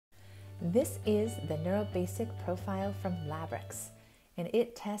This is the NeuroBasic Profile from Labrix, and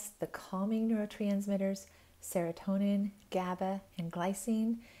it tests the calming neurotransmitters serotonin, GABA, and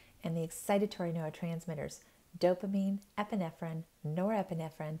glycine, and the excitatory neurotransmitters dopamine, epinephrine,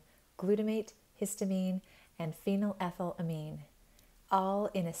 norepinephrine, glutamate, histamine, and phenylethylamine, all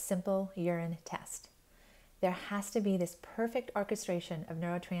in a simple urine test. There has to be this perfect orchestration of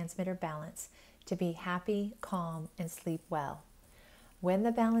neurotransmitter balance to be happy, calm, and sleep well. When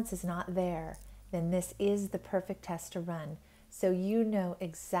the balance is not there, then this is the perfect test to run, so you know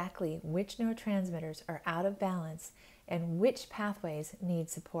exactly which neurotransmitters are out of balance and which pathways need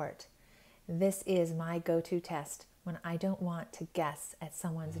support. This is my go-to test when I don't want to guess at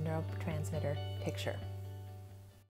someone's neurotransmitter picture.